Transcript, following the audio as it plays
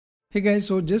Hey guys,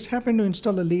 so just happened to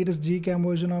install the latest Gcam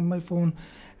version on my phone,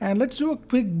 and let's do a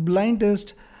quick blind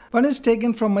test. One is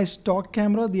taken from my stock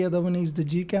camera, the other one is the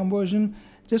Gcam version.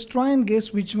 Just try and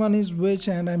guess which one is which,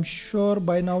 and I'm sure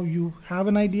by now you have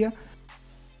an idea.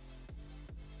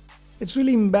 It's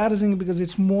really embarrassing because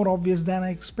it's more obvious than I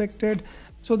expected.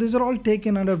 So these are all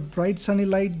taken under bright sunny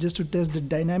light just to test the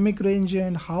dynamic range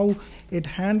and how it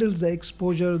handles the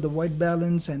exposure, the white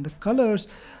balance and the colors.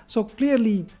 So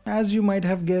clearly, as you might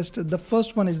have guessed, the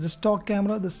first one is the stock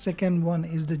camera, the second one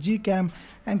is the Gcam,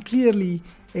 and clearly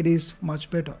it is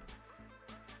much better.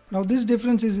 Now this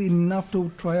difference is enough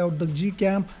to try out the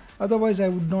Gcam, otherwise I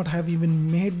would not have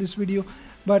even made this video.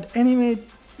 But anyway,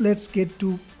 let's get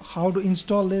to how to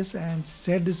install this and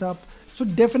set this up. So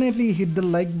definitely hit the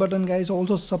like button guys,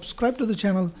 also subscribe to the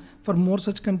channel for more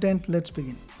such content. Let's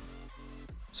begin.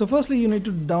 So firstly you need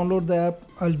to download the app.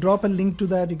 I'll drop a link to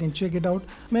that, you can check it out.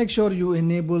 Make sure you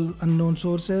enable unknown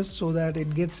sources so that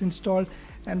it gets installed,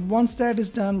 and once that is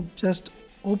done, just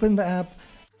open the app.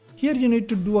 Here you need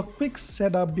to do a quick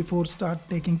setup before start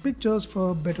taking pictures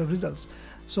for better results.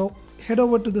 So head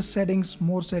over to the settings,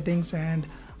 more settings, and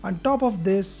on top of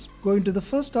this, go into the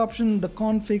first option, the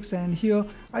configs, and here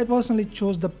I personally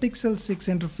chose the Pixel 6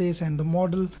 interface and the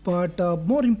model, but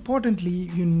more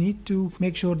importantly, you need to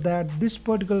make sure that this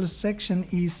particular section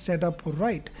is set up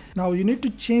right. Now you need to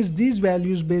change these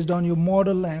values based on your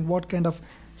model and what kind of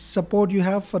support you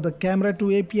have for the camera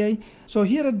to API. So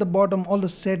here at the bottom, all the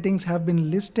settings have been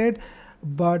listed,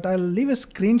 but I'll leave a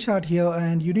screenshot here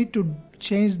and you need to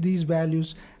change these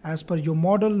values as per your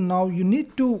model. Now you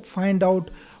need to find out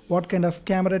what kind of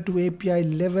camera to API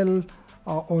level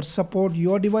or support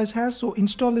your device has. So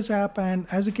install this app, and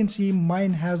as you can see,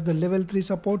 mine has the level 3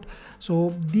 support.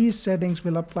 So these settings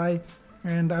will apply,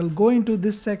 and I'll go into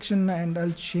this section and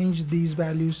I'll change these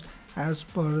values as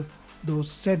per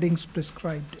those settings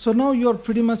prescribed. So now you're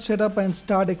pretty much set up and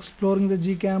start exploring the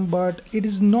Gcam, but it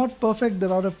is not perfect.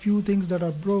 There are a few things that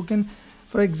are broken.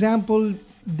 For example,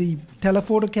 the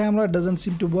telephoto camera doesn't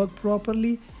seem to work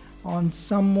properly on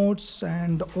some modes,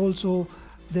 and also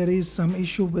there is some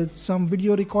issue with some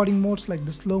video recording modes like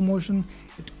the slow motion,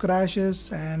 it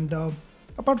crashes. And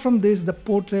apart from this, the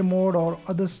portrait mode or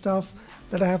other stuff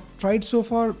that I have tried so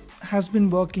far has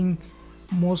been working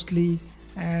mostly,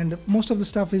 and most of the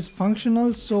stuff is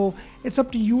functional. So it's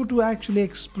up to you to actually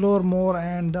explore more.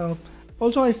 And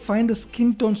also I find the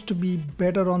skin tones to be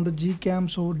better on the Gcam,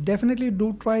 so definitely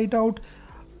do try it out.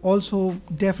 Also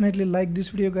definitely like this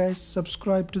video guys,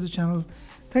 subscribe to the channel.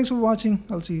 Thanks for watching,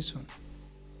 I'll see you soon.